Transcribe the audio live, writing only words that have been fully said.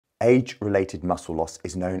Age-related muscle loss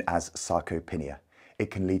is known as sarcopenia.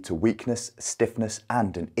 It can lead to weakness, stiffness,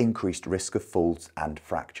 and an increased risk of falls and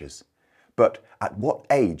fractures. But at what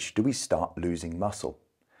age do we start losing muscle?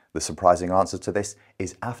 The surprising answer to this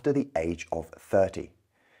is after the age of 30.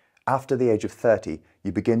 After the age of 30,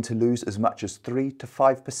 you begin to lose as much as 3 to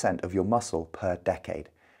 5% of your muscle per decade,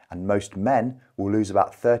 and most men will lose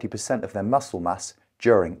about 30% of their muscle mass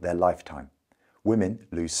during their lifetime. Women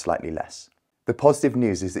lose slightly less. The positive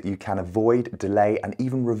news is that you can avoid, delay, and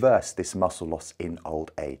even reverse this muscle loss in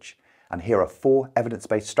old age. And here are 4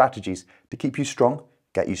 evidence-based strategies to keep you strong,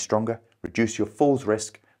 get you stronger, reduce your falls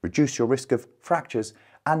risk, reduce your risk of fractures,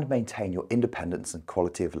 and maintain your independence and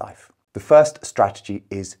quality of life. The first strategy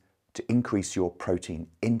is to increase your protein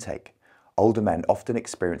intake. Older men often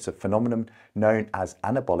experience a phenomenon known as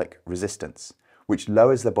anabolic resistance, which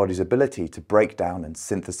lowers their body's ability to break down and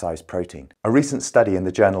synthesize protein. A recent study in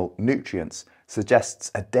the journal Nutrients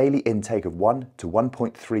suggests a daily intake of 1 to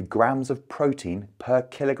 1.3 grams of protein per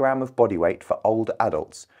kilogram of body weight for older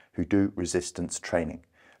adults who do resistance training.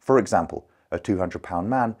 For example, a 200-pound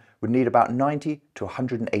man would need about 90 to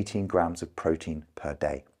 118 grams of protein per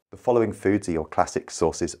day. The following foods are your classic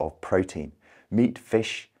sources of protein. Meat,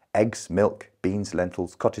 fish, eggs, milk, beans,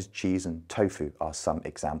 lentils, cottage cheese, and tofu are some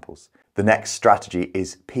examples. The next strategy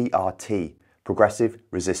is PRT, Progressive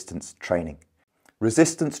Resistance Training.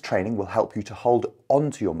 Resistance training will help you to hold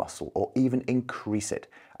onto your muscle or even increase it,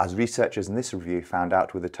 as researchers in this review found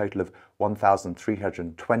out with a total of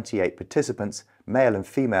 1,328 participants, male and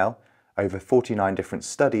female, over 49 different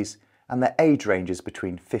studies, and their age ranges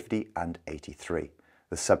between 50 and 83.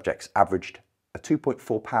 The subjects averaged a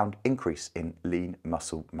 2.4 pound increase in lean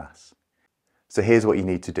muscle mass. So here's what you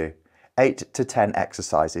need to do. 8 to 10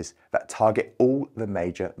 exercises that target all the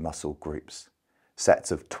major muscle groups.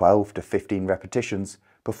 Sets of 12 to 15 repetitions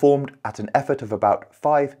performed at an effort of about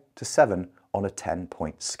 5 to 7 on a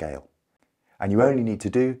 10-point scale. And you only need to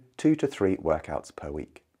do 2 to 3 workouts per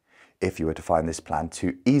week. If you were to find this plan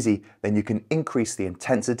too easy, then you can increase the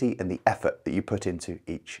intensity and the effort that you put into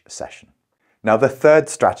each session. Now, the third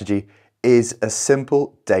strategy is a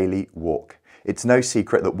simple daily walk. It's no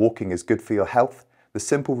secret that walking is good for your health. The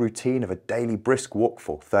simple routine of a daily brisk walk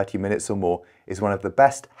for 30 minutes or more is one of the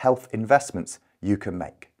best health investments you can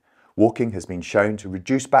make. Walking has been shown to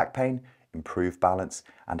reduce back pain, improve balance,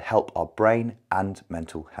 and help our brain and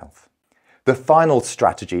mental health. The final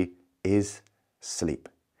strategy is sleep.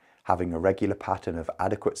 Having a regular pattern of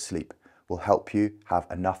adequate sleep will help you have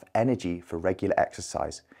enough energy for regular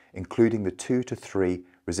exercise, including the 2 to 3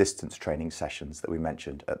 resistance training sessions that we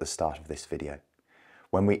mentioned at the start of this video.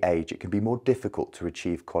 When we age, it can be more difficult to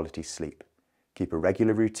achieve quality sleep. Keep a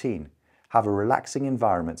regular routine, have a relaxing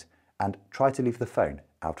environment, and try to leave the phone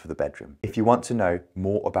out of the bedroom. If you want to know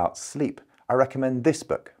more about sleep, I recommend this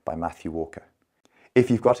book by Matthew Walker. If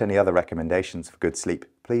you've got any other recommendations for good sleep,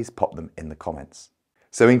 please pop them in the comments.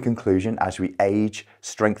 So in conclusion, as we age,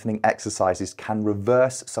 strengthening exercises can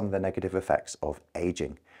reverse some of the negative effects of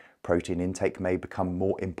aging. Protein intake may become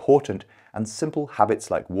more important, and simple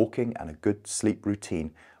habits like walking and a good sleep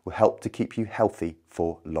routine will help to keep you healthy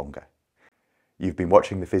for longer. You've been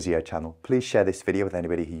watching the Physio channel. Please share this video with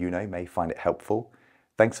anybody who you know may find it helpful.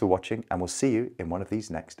 Thanks for watching, and we'll see you in one of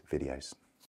these next videos.